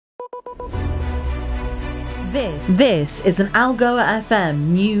This is an Algoa FM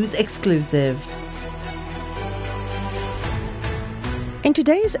news exclusive. In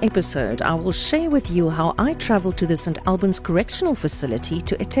today's episode, I will share with you how I travelled to the St Albans Correctional Facility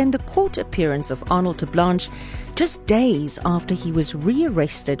to attend the court appearance of Arnold Terblanche just days after he was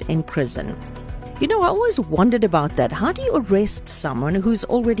rearrested in prison. You know, I always wondered about that. How do you arrest someone who's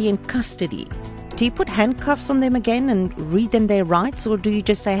already in custody? Do you put handcuffs on them again and read them their rights, or do you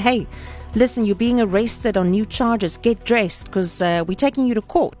just say, hey, listen, you're being arrested on new charges, get dressed because we're taking you to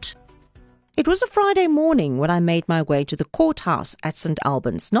court? It was a Friday morning when I made my way to the courthouse at St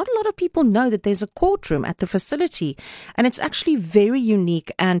Albans. Not a lot of people know that there's a courtroom at the facility, and it's actually very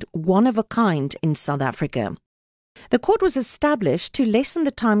unique and one of a kind in South Africa. The court was established to lessen the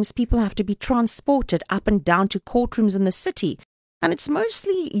times people have to be transported up and down to courtrooms in the city, and it's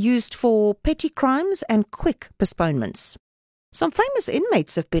mostly used for petty crimes and quick postponements. Some famous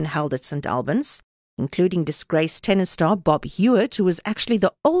inmates have been held at St Albans, including disgraced tennis star Bob Hewitt, who was actually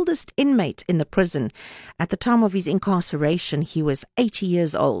the oldest inmate in the prison. At the time of his incarceration, he was 80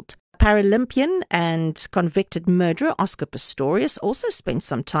 years old. Paralympian and convicted murderer Oscar Pistorius also spent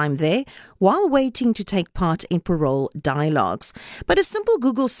some time there while waiting to take part in parole dialogues. But a simple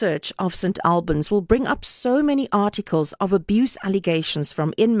Google search of St Albans will bring up so many articles of abuse allegations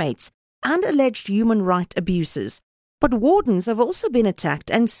from inmates and alleged human rights abuses. But wardens have also been attacked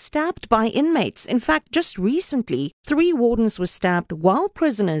and stabbed by inmates. In fact, just recently, 3 wardens were stabbed while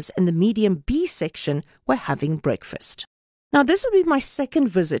prisoners in the medium B section were having breakfast. Now, this will be my second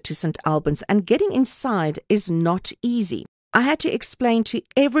visit to St Albans, and getting inside is not easy. I had to explain to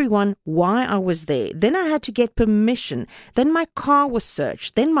everyone why I was there. Then I had to get permission. Then my car was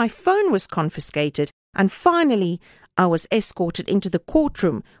searched. Then my phone was confiscated. And finally, I was escorted into the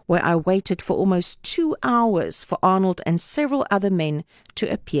courtroom where I waited for almost 2 hours for Arnold and several other men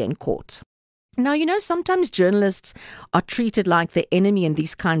to appear in court. Now, you know, sometimes journalists are treated like the enemy in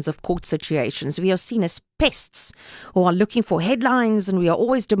these kinds of court situations. We are seen as pests who are looking for headlines, and we are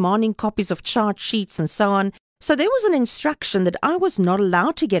always demanding copies of charge sheets and so on. So there was an instruction that I was not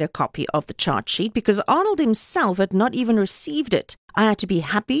allowed to get a copy of the charge sheet because Arnold himself had not even received it. I had to be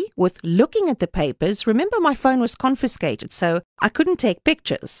happy with looking at the papers. Remember, my phone was confiscated, so I couldn't take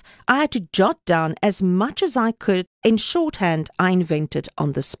pictures. I had to jot down as much as I could in shorthand I invented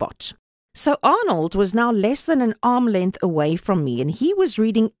on the spot. So Arnold was now less than an arm length away from me, and he was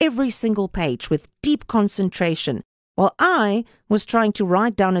reading every single page with deep concentration, while I was trying to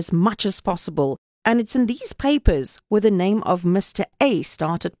write down as much as possible. And it's in these papers where the name of Mr. A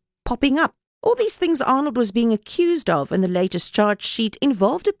started popping up. All these things Arnold was being accused of in the latest charge sheet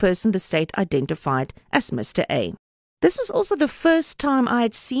involved a person the state identified as Mr. A. This was also the first time I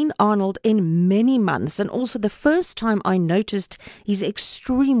had seen Arnold in many months, and also the first time I noticed his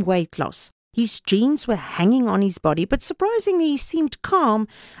extreme weight loss. His jeans were hanging on his body, but surprisingly he seemed calm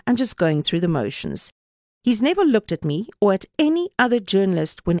and just going through the motions. He's never looked at me or at any other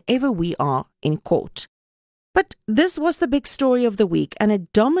journalist whenever we are in court. But this was the big story of the week, and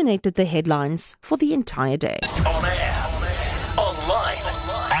it dominated the headlines for the entire day. On air, online,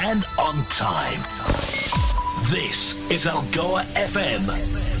 and on time. This is Algoa FM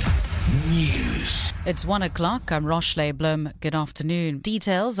News. It's 1 o'clock. I'm Roshley Blum. Good afternoon.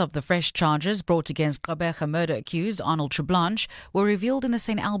 Details of the fresh charges brought against Gqeberha murder accused Arnold Terblanche were revealed in the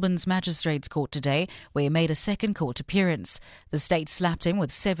St Albans Magistrates Court today, where he made a second court appearance. The state slapped him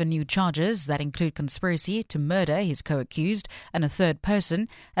with 7 new charges that include conspiracy to murder his co-accused and a third person,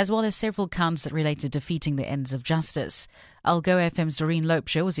 as well as several counts that relate to defeating the ends of justice. Algoa FM's Doreen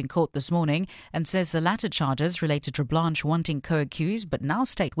Loubser was in court this morning and says the latter charges relate to Terblanche wanting co-accused but now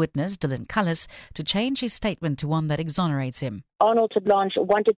state witness Dylan Cullis to change his statement to one that exonerates him. Arnold Terblanche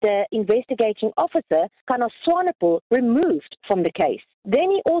wanted the investigating officer, Kana Swanepoel, removed from the case.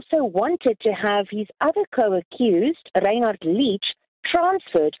 Then he also wanted to have his other co-accused, Reinhard Leach,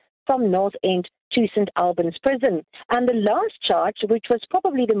 transferred from North End to St Albans Prison. And the last charge, which was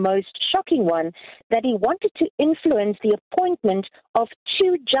probably the most shocking one, that he wanted to influence the appointment of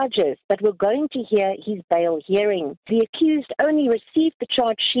 2 judges that were going to hear his bail hearing. The accused only received the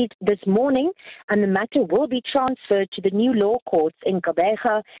charge sheet this morning, and the matter will be transferred to the new law courts in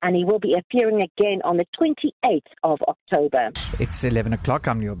Gqeberha, and he will be appearing again on the 28th of October. It's 11 o'clock.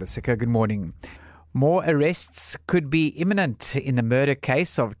 I'm Neil Besika. Good morning. More arrests could be imminent in the murder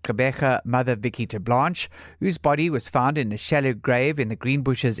case of Gqeberha mother Vicky Terblanche, whose body was found in a shallow grave in the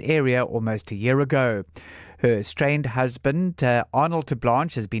Greenbushes area almost a year ago. Her estranged husband, Arnold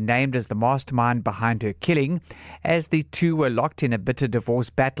Terblanche, has been named as the mastermind behind her killing, as the two were locked in a bitter divorce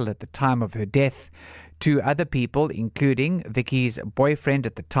battle at the time of her death. Two other people, including Vicky's boyfriend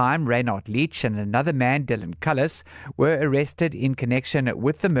at the time, Arnold Terblanche, and another man, Dylan Cullis, were arrested in connection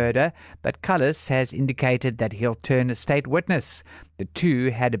with the murder, but Cullis has indicated that he'll turn state witness. The two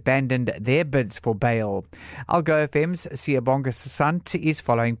had abandoned their bids for bail. Algo FM's Siyabonga Sasant is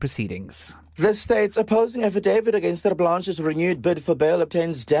following proceedings. The state's opposing affidavit against Terblanche's renewed bid for bail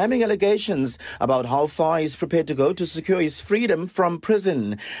obtains damning allegations about how far he's prepared to go to secure his freedom from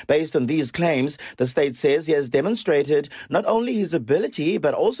prison. Based on these claims, the state says he has demonstrated not only his ability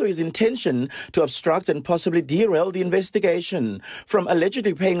but also his intention to obstruct and possibly derail the investigation. From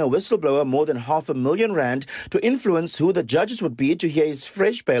allegedly paying a whistleblower more than R500,000 to influence who the judges would be to hear his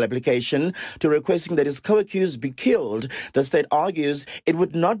fresh bail application to requesting that his co-accused be killed, the state argues it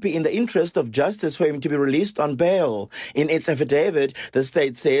would not be in the interest of justice for him to be released on bail. In its affidavit, the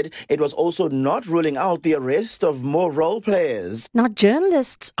state said it was also not ruling out the arrest of more role players. Now,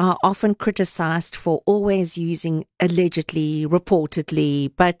 journalists are often criticized for always using allegedly, reportedly,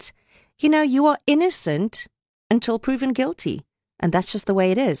 but, you are innocent until proven guilty. And that's just the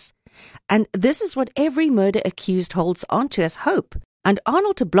way it is. And this is what every murder accused holds onto as hope. And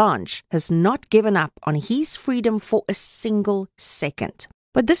Arnold Terblanche has not given up on his freedom for a single second.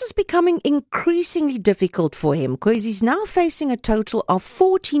 But this is becoming increasingly difficult for him because he's now facing a total of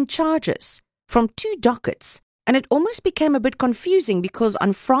 14 charges from 2 dockets. And it almost became a bit confusing because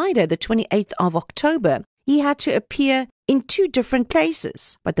on Friday, the 28th of October, he had to appear in 2 different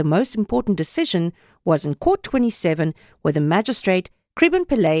places. But the most important decision was in Court 27, where the magistrate, Kribben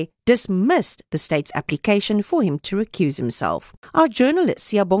Pillay, dismissed the state's application for him to recuse himself. Our journalist,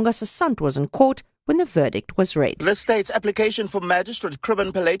 Siyabonga Sasant, was in court when the verdict was read. The state's application for Magistrate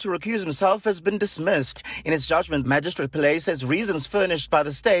Kribben Pillay to recuse himself has been dismissed. In his judgment, Magistrate Pillay says reasons furnished by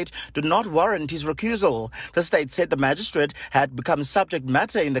the state do not warrant his recusal. The state said the magistrate had become subject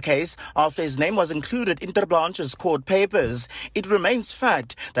matter in the case after his name was included in Terblanche's court papers. It remains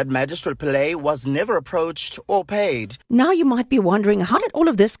fact that Magistrate Pillay was never approached or paid. Now you might be wondering, how did all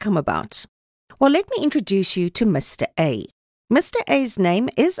of this come about? Well, let me introduce you to Mr. A. Mr. A's name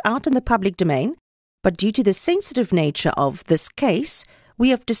is out in the public domain, but due to the sensitive nature of this case, we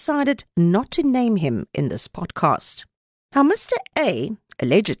have decided not to name him in this podcast. Now, Mr. A,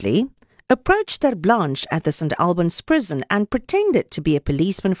 allegedly, approached Terblanche at the St Albans Prison and pretended to be a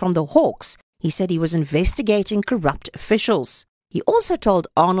policeman from the Hawks. He said he was investigating corrupt officials. He also told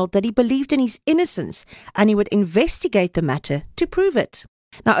Arnold that he believed in his innocence and he would investigate the matter to prove it.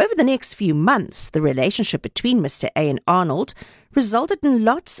 Now, over the next few months, the relationship between Mr. A and Arnold resulted in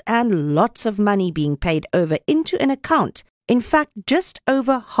lots and lots of money being paid over into an account. In fact, just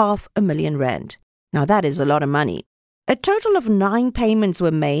over R500,000. Now, that is a lot of money. A total of 9 payments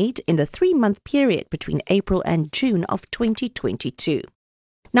were made in the 3-month period between April and June of 2022.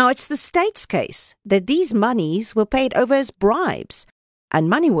 Now, it's the state's case that these monies were paid over as bribes. And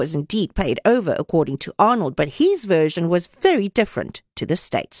money was indeed paid over, according to Arnold, but his version was very different to the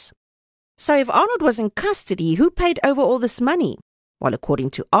state's. So if Arnold was in custody, who paid over all this money? Well,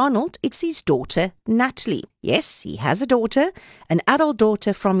 according to Arnold, it's his daughter, Natalie. Yes, he has a daughter, an adult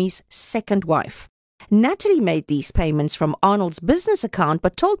daughter from his second wife. Natalie made these payments from Arnold's business account,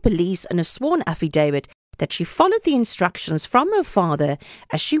 but told police in a sworn affidavit that she followed the instructions from her father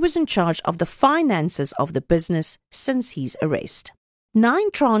as she was in charge of the finances of the business since his arrest.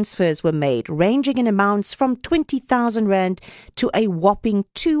 9 transfers were made, ranging in amounts from 20,000 rand to a whopping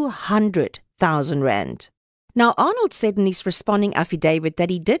 200,000 rand. Now, Arnold said in his responding affidavit that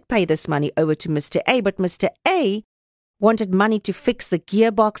he did pay this money over to Mr. A, but Mr. A wanted money to fix the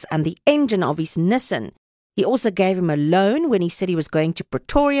gearbox and the engine of his Nissan. He also gave him a loan when he said he was going to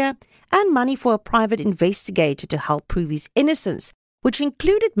Pretoria and money for a private investigator to help prove his innocence, which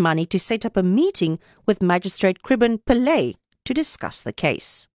included money to set up a meeting with Magistrate Kribben Pillay to discuss the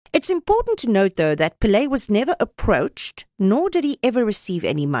case. It's important to note, though, that Pillay was never approached, nor did he ever receive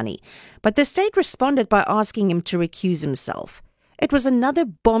any money, but the state responded by asking him to recuse himself. It was another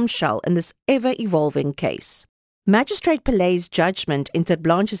bombshell in this ever-evolving case. Magistrate Pillay's judgment in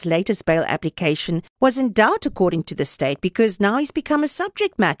Terblanche's latest bail application was in doubt, according to the state, because now he's become a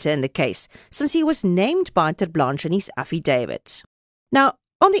subject matter in the case, since he was named by Terblanche in his affidavit. Now,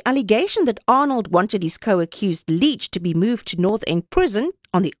 on the allegation that Arnold wanted his co-accused Leach to be moved to North End Prison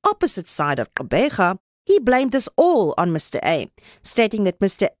on the opposite side of Gqeberha, he blamed this all on Mr. A, stating that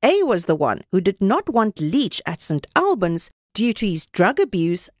Mr. A was the one who did not want Leach at St Albans due to his drug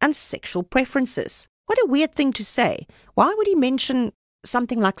abuse and sexual preferences. What a weird thing to say. Why would he mention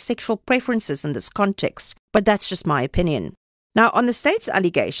something like sexual preferences in this context? But that's just my opinion. Now, on the state's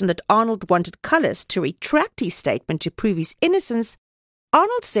allegation that Arnold wanted Cullis to retract his statement to prove his innocence,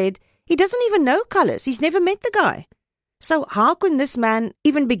 Arnold said He doesn't even know colours. He's never met the guy. So how can this man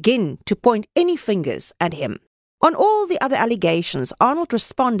even begin to point any fingers at him? On all the other allegations, Arnold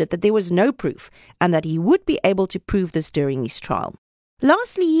responded that there was no proof and that he would be able to prove this during his trial.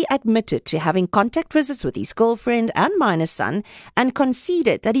 Lastly, he admitted to having contact visits with his girlfriend and minor son and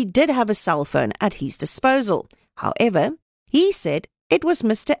conceded that he did have a cell phone at his disposal. However, he said it was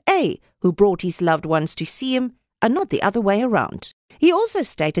Mr. A who brought his loved ones to see him and not the other way around. He also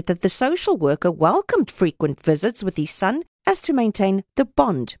stated that the social worker welcomed frequent visits with his son as to maintain the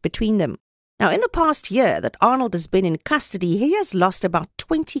bond between them. Now, in the past year that Arnold has been in custody, he has lost about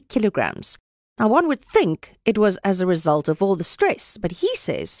 20 kilograms. Now, one would think it was as a result of all the stress, but he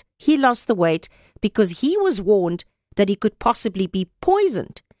says he lost the weight because he was warned that he could possibly be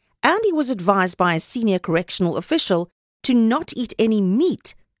poisoned, and he was advised by a senior correctional official to not eat any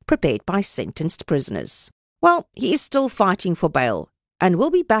meat prepared by sentenced prisoners. Well, he is still fighting for bail and will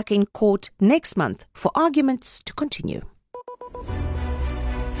be back in court next month for arguments to continue.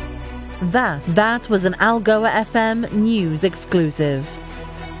 That was an Algoa FM news exclusive.